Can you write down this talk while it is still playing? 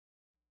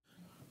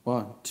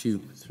1, 2,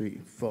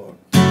 3, 4.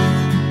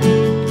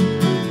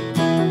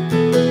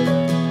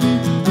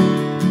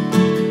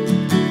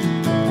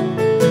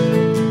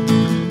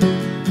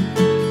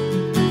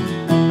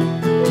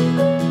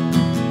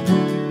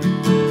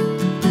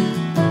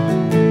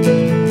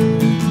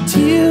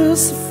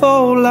 Tears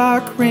fall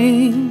like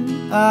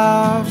rain,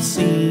 I've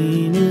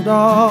seen it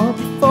all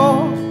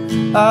before.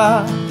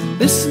 I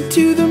listen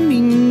to the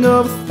meaning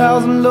of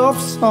 1,000 love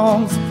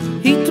songs.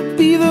 Hate to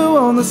be the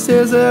one that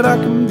says that I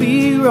can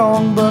be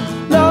wrong, but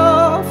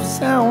love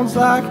sounds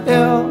like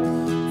hell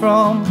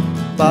from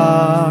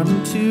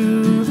bottom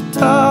to the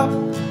top.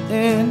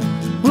 And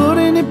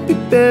wouldn't it be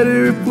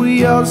better if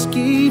we all just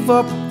gave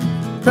up?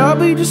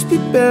 Probably just be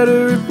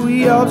better if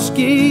we all just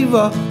gave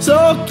up.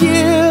 So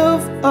give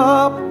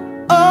up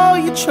all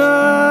you're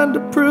trying to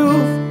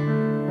prove,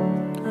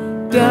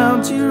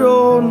 down to your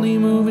only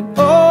moving.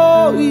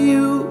 All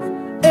you've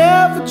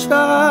ever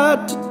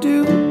tried to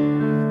do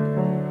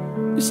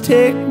is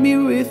take me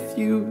with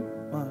you.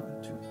 1,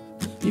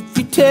 2. If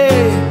you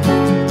take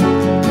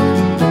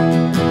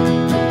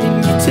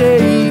and you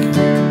take,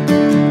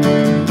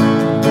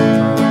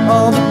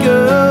 all the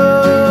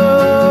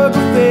good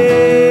will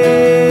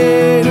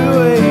fade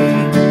away.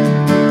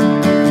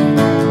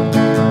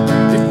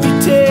 If you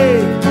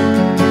take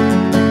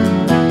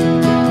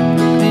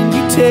and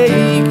you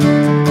take,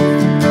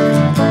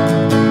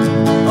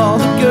 all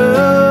the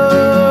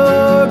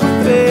good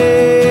will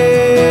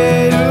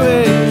fade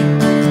away.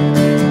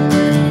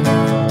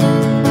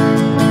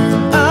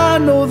 I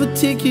know the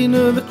ticking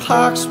of the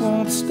clocks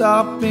won't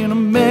stop, and a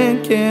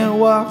man can't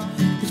walk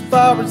as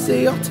far as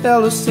they all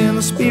tell us, and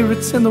the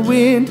spirits in the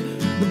wind,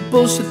 the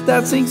bullshit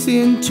that sinks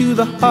into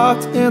the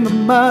hearts and the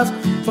minds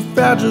for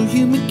fragile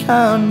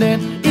humankind.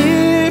 And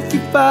if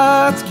your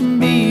fights can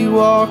be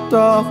walked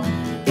off,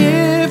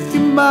 if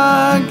your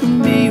mind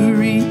can be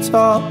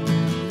retaught,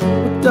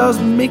 what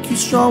doesn't make you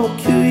strong will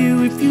kill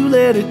you if you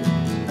let it.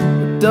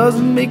 What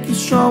doesn't make you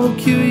strong will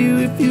kill you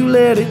if you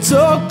let it.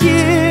 So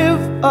give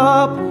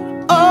up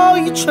all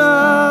you're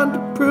trying to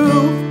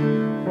prove,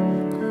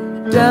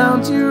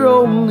 down to your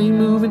only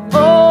moving.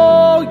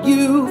 All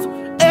you've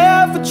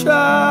ever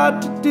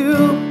tried to do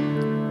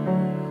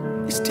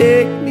is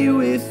take me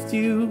with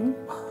you.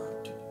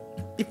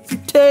 If you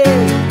take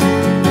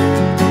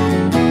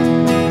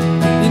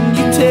and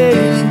you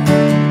take,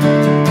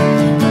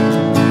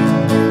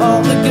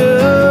 all the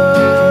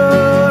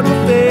good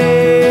will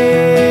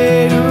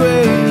fade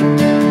away.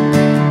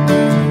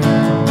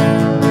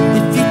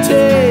 If you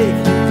take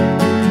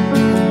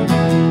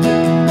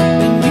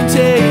and you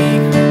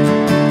take,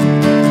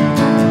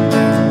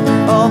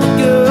 all the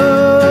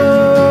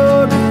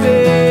good will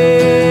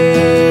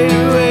fade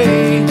away.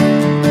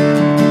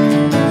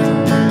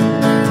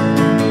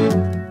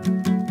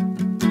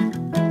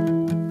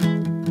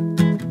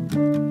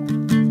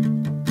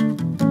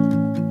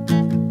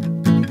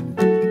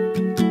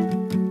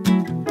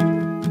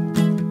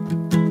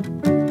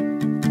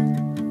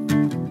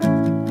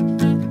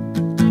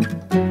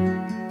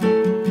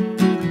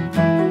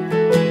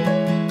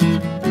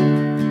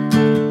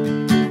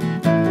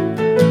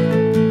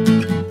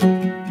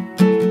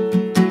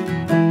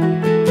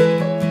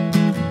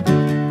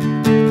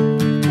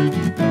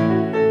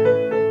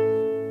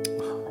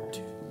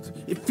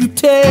 If you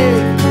take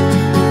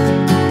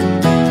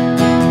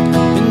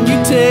and you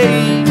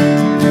take,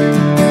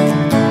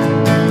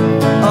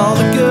 all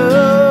the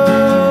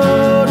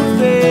good will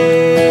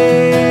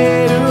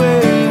fade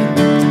away.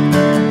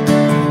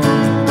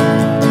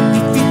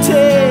 If you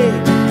take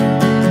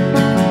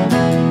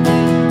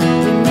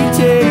and you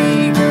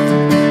take,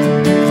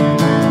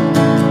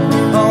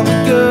 all the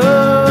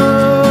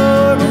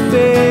good will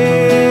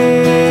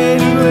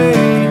fade away.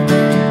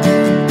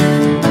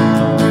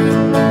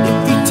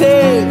 If you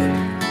take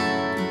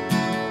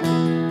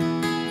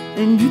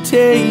and you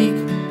take,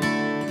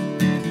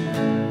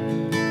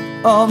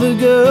 all the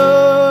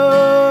good